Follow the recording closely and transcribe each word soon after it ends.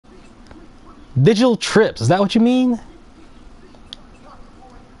Digital trips, is that what you mean?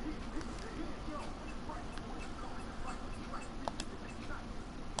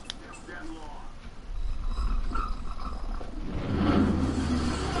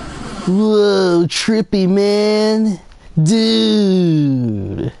 Whoa, trippy, man.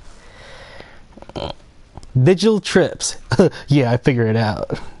 Dude. Digital trips. Yeah, I figured it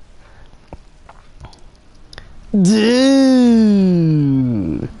out. Dude.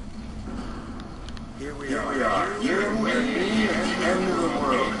 Here we are. Here we are. End of the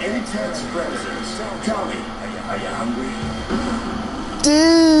world. Intense presence. Tell me, are you hungry?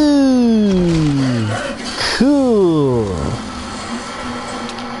 Dude. Cool.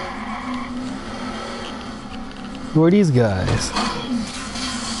 Who are these guys?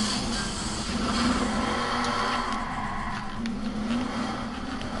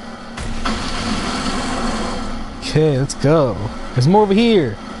 Okay, let's go. There's more over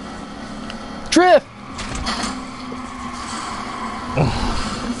here. Drift!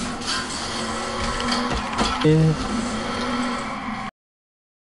 Yeah.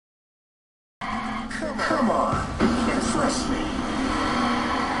 Come on. You can't trust me.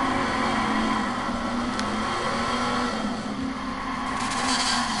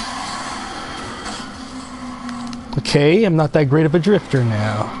 Okay, I'm not that great of a drifter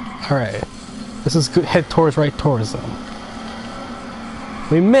now. Alright. This is good. Head towards right towards them.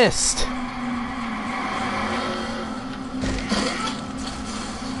 We missed!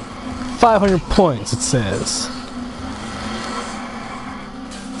 $500 points, it says.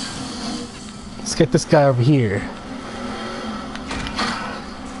 Let's get this guy over here.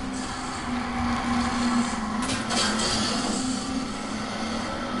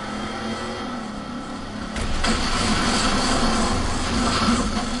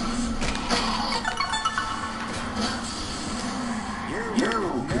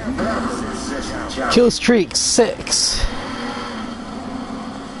 Kill streak 6.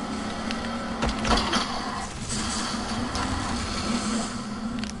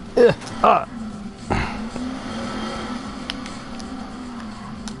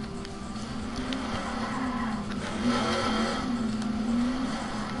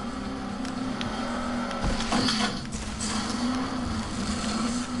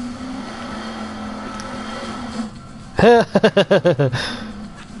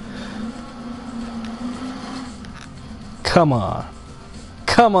 Come on.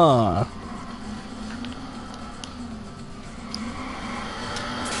 Come on.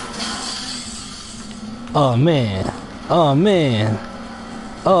 Oh man. Oh man.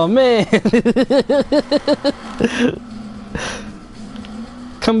 Oh man.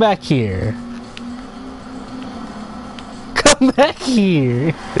 Come back here. Come back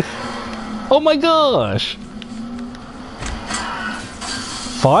here. Oh my gosh.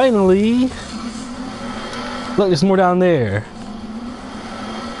 Finally. Look, there's more down there.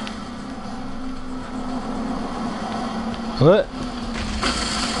 What?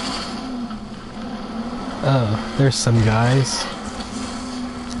 Oh, there's some guys.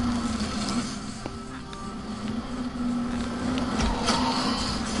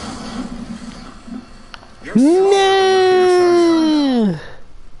 No!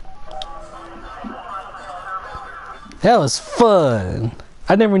 That was fun.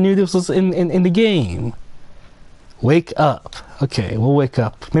 I never knew this was in the game. Wake up. Okay, we'll wake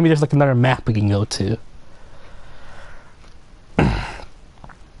up. Maybe there's like another map we can go to.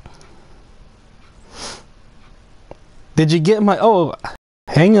 Did you get my... Oh,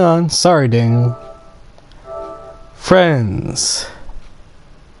 hang on. Sorry, Daniel. Friends.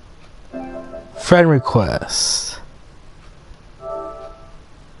 Friend request.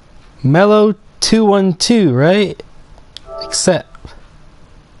 Mellow 212, right? Accept.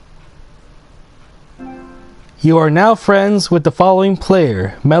 You are now friends with the following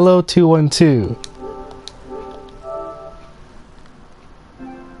player, Mellow 212.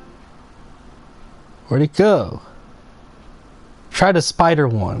 Where'd it go? Try the spider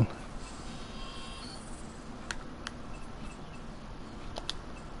one.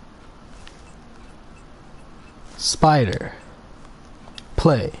 Spider.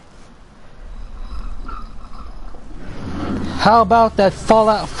 Play. How about that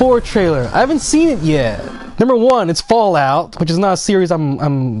Fallout 4 trailer? I haven't seen it yet. Number one, it's Fallout, which is not a series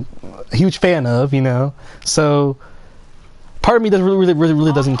I'm a huge fan of, you know. So part of me doesn't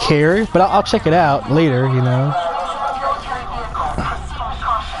really doesn't care, but I'll check it out later, you know.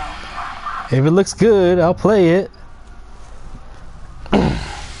 If it looks good, I'll play it.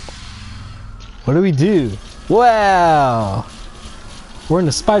 What do we do? Wow! We're in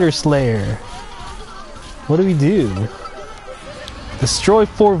the Spider Slayer. What do we do? Destroy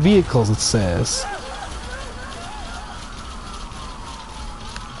 4 vehicles, it says.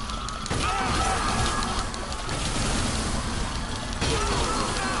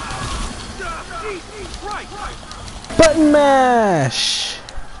 Button mash!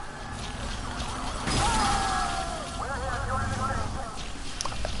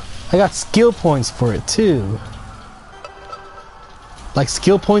 I got skill points for it too. Like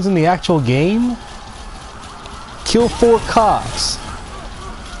skill points in the actual game? Kill 4 cops.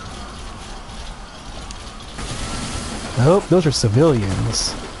 Nope, those are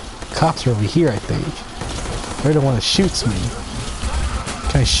civilians. Cops are over here, I think. They're the one that shoots me.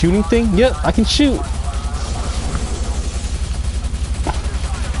 Can I shoot anything? Yep, I can shoot.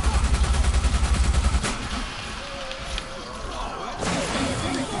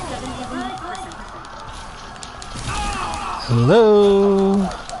 Hello.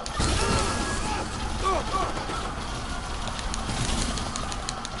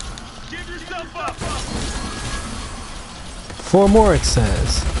 Give yourself up. 4 more, it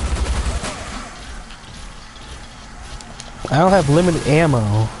says. I don't have limited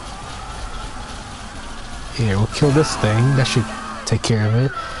ammo. Here, we'll kill this thing. That should take care of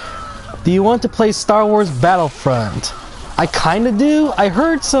it. Do you want to play Star Wars Battlefront? I kinda do. I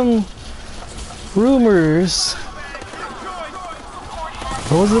heard some rumors.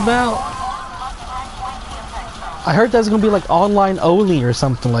 What was it about? I heard that's gonna be like online only or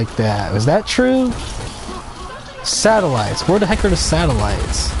something like that. Is that true? Satellites. Where the heck are the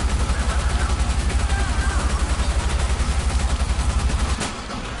satellites?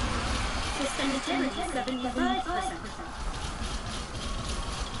 System integrity 75%.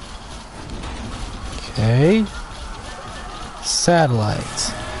 Okay.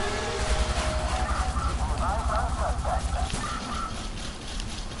 Satellites.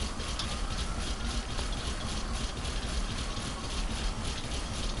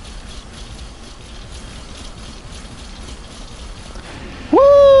 Woo!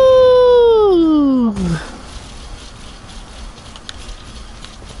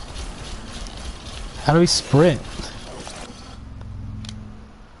 How do we sprint?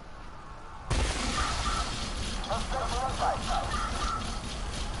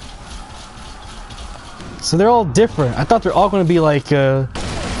 So they're all different. I thought they're all going to be like the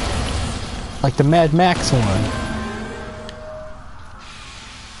Mad Max one.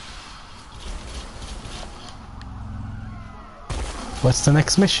 What's the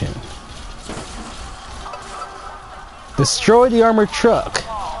next mission? Destroy the armored truck.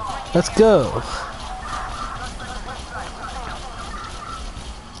 Let's go.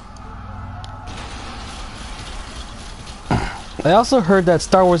 I also heard that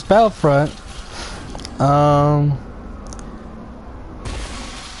Star Wars Battlefront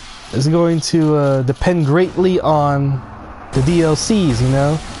is going to depend greatly on the DLCs, you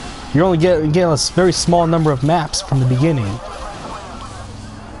know? You're only getting a very small number of maps from the beginning.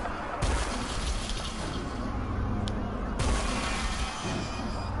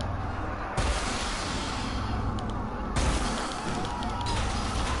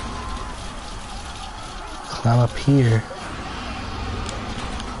 Climb up here.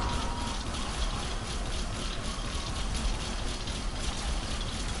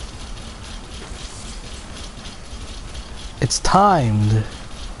 It's timed.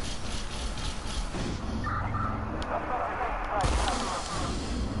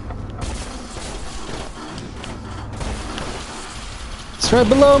 It's right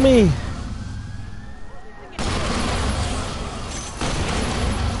below me.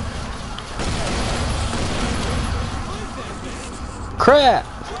 Crap!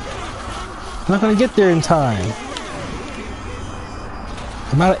 I'm not gonna get there in time.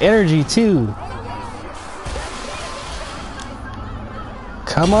 I'm out of energy too.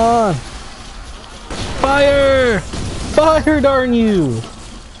 Come on! Fire! Fire, darn you!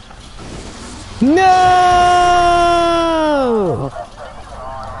 No!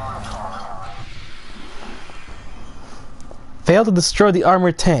 Failed to destroy the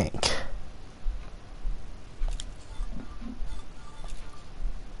armored tank.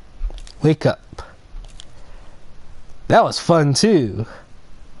 Wake up. That was fun too.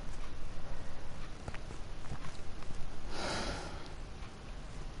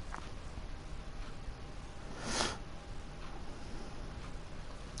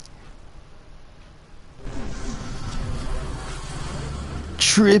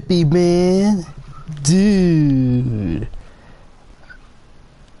 Trippy, man. Dude.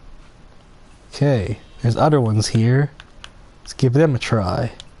 Okay, there's other ones here. Let's give them a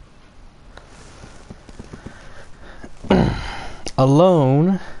try.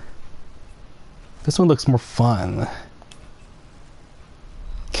 Alone. This one looks more fun.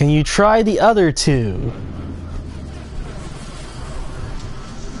 Can you try the other two?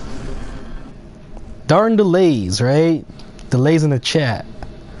 Darn delays, right? Delays in the chat.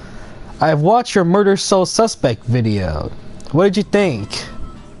 I've watched your Murder Soul Suspect video. What did you think?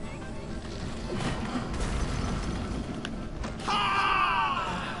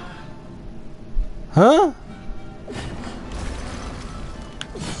 Huh?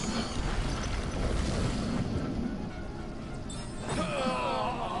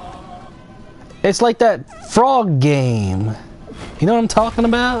 It's like that frog game. You know what I'm talking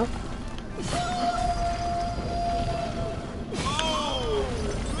about?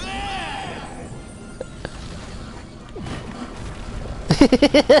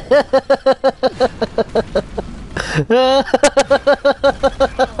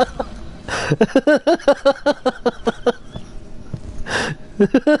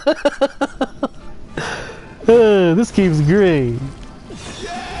 This game's great.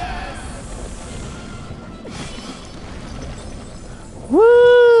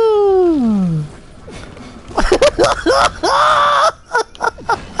 Woo!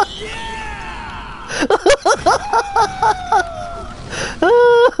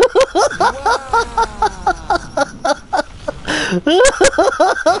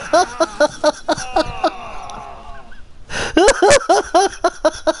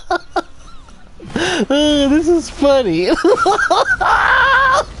 This is funny.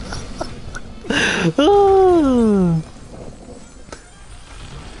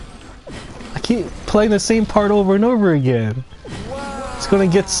 I keep playing the same part over and over again. It's gonna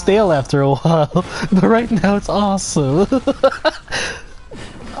get stale after a while, but right now it's awesome.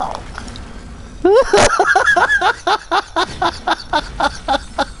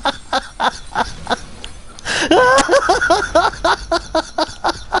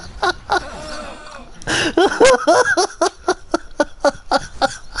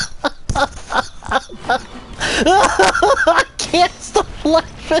 I can't stop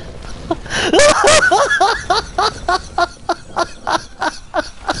laughing.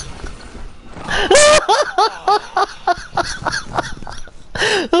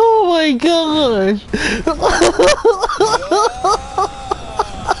 Oh my gosh.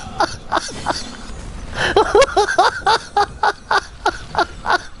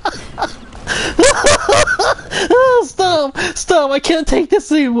 Stop! Stop! I can't take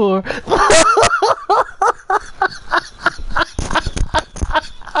this anymore.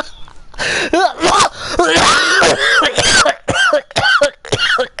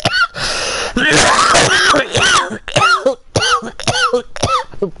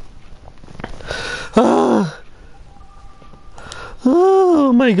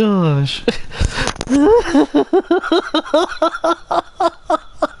 Oh my gosh.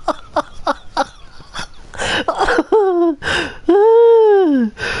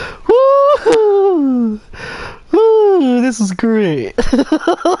 Woo! Woo! This is great.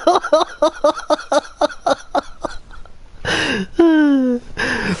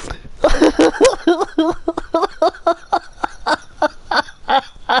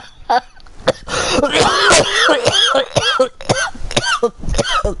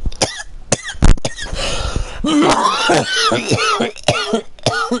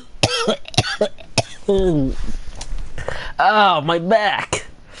 Oh, my back.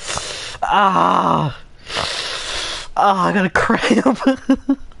 Ah. Ah, I got a cramp.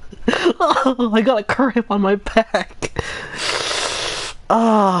 Oh, I got a cramp on my back.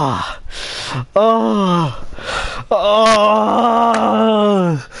 Ah. Oh. Oh.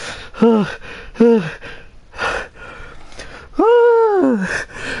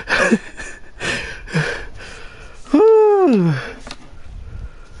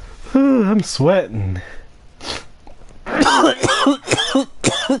 I'm sweating.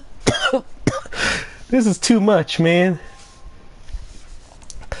 This is too much, man.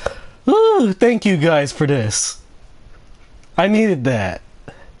 Ooh, thank you guys for this. I needed that.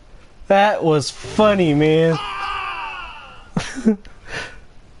 That was funny, man.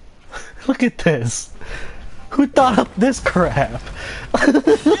 Look at this. Who thought up this crap?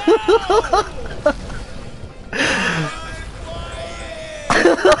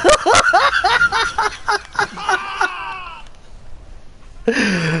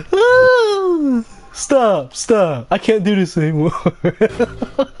 Stop, stop. I can't do this anymore.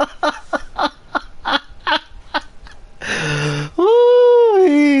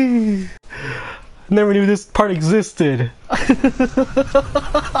 Never knew this part existed.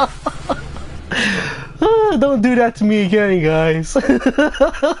 Don't do that to me again, guys.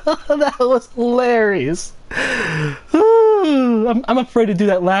 That was hilarious. I'm afraid to do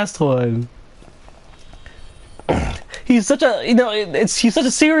that last one. he's such a, he's such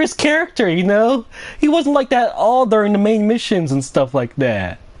a serious character, you know? He wasn't like that all during the main missions and stuff like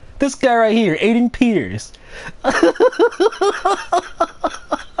that. This guy right here, Aiden Peters.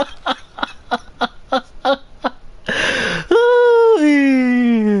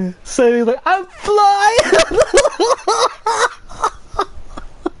 So he's like, I'm flying!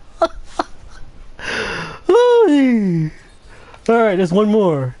 Alright, there's one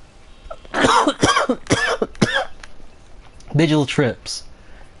more. Digital trips.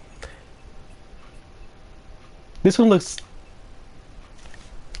 This one looks...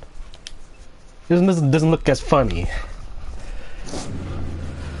 This one doesn't look as funny.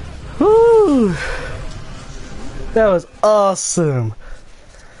 Woo! That was awesome.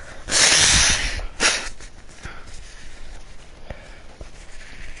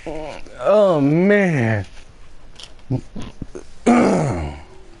 Oh man.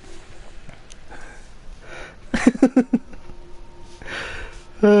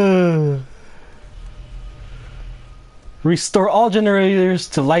 Restore all generators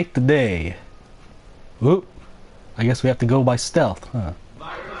to light the day. Whoop. I guess we have to go by stealth, huh?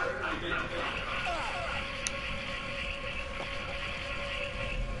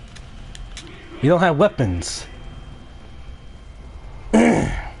 We don't have weapons.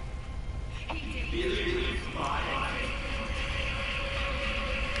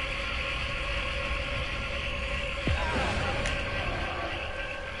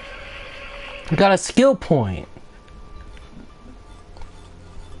 We got a skill point.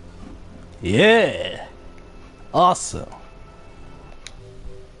 Yeah. Awesome.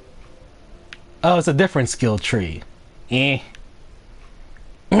 Oh, it's a different skill tree. Eh.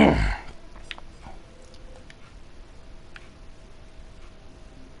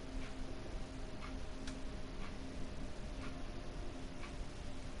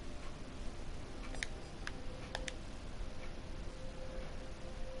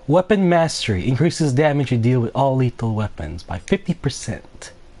 Weapon Mastery increases damage you deal with all lethal weapons by 50%.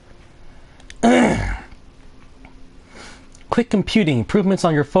 Quick computing improvements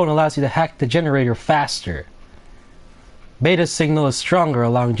on your phone allows you to hack the generator faster. Beta signal is stronger,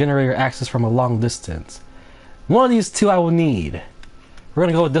 allowing generator access from a long distance. One of these two I will need. We're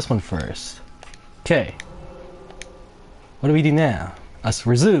gonna go with this one first. Okay. What do we do now? Let's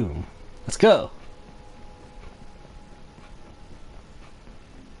resume. Let's go.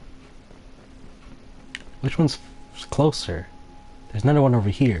 Which one's closer? There's another one over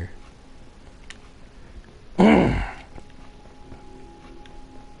here.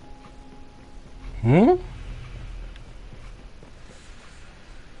 Hmm?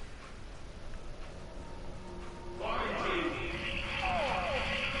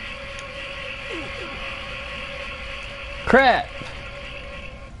 Crap!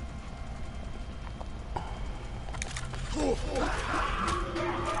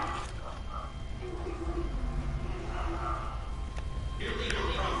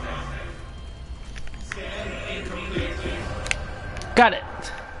 Got it!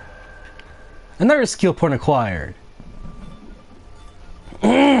 Another skill point acquired.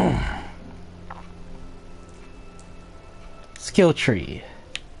 Skill tree.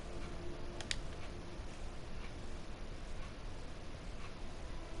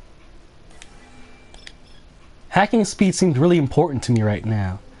 Hacking speed seems really important to me right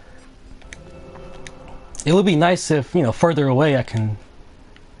now. It would be nice if, further away I can...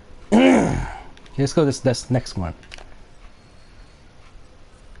 Let's go this next one.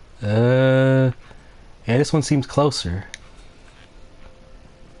 Yeah, this one seems closer.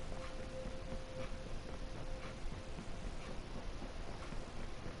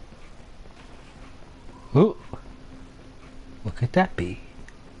 Ooh. What could that be?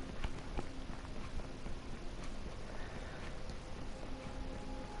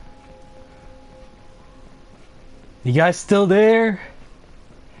 You guys still there?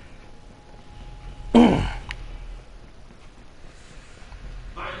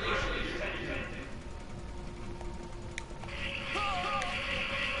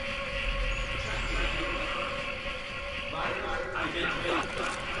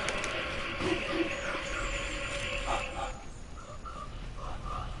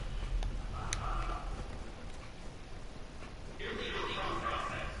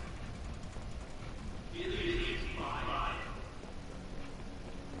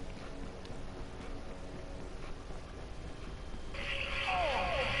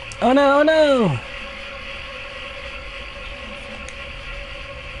 Oh no, oh no!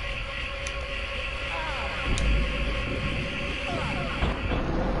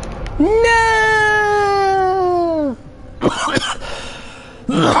 No!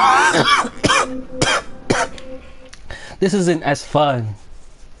 This isn't as fun.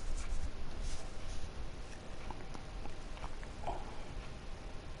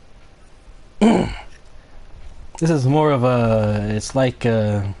 This is more of a. It's like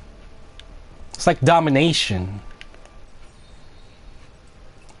domination.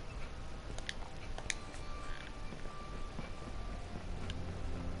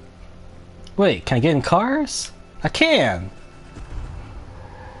 Wait, can I get in cars? I can.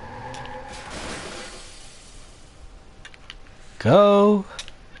 Go.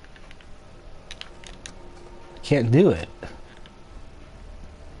 Can't do it.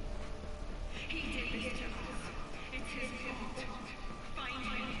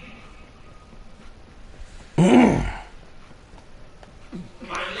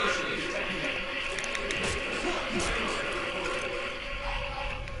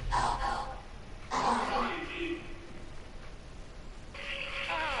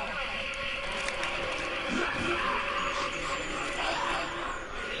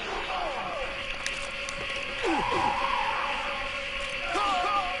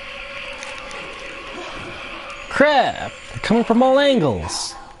 Crap! They're coming from all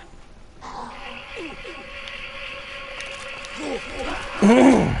angles.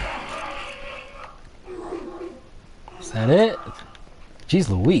 Is that it? Jeez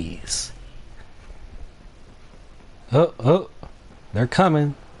Louise. Oh, they're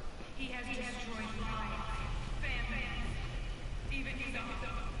coming. He has destroyed lives, families, even his own.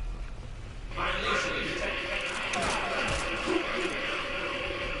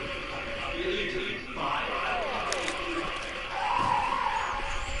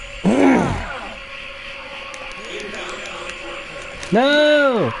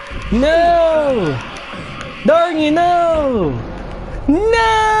 No! No! Darn you, no!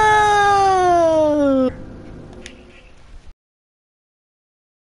 No!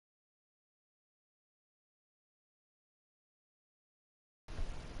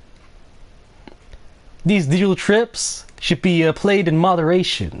 These digital trips should be played in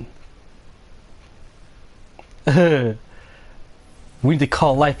moderation. We need to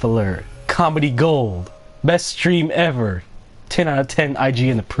call Life Alert. Comedy Gold. Best stream ever. 10 out of 10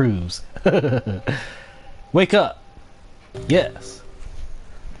 IGN approves. Wake up. Yes.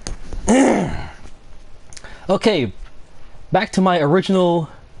 Okay, back to my original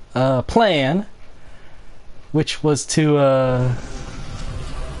plan, which was to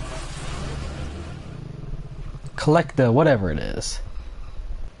collect the whatever it is.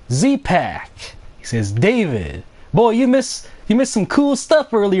 Z-Pack. He says, David, boy, you missed some cool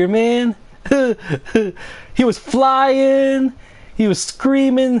stuff earlier, man. He was flying, he was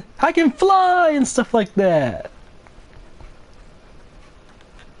screaming, I can fly, and stuff like that.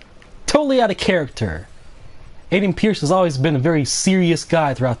 Totally out of character. Aiden Pierce has always been a very serious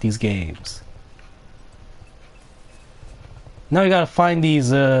guy throughout these games. Now we gotta find these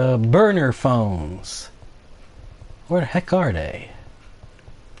burner phones. Where the heck are they?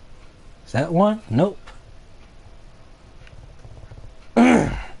 Is that one? Nope.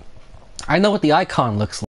 I know what the icon looks like.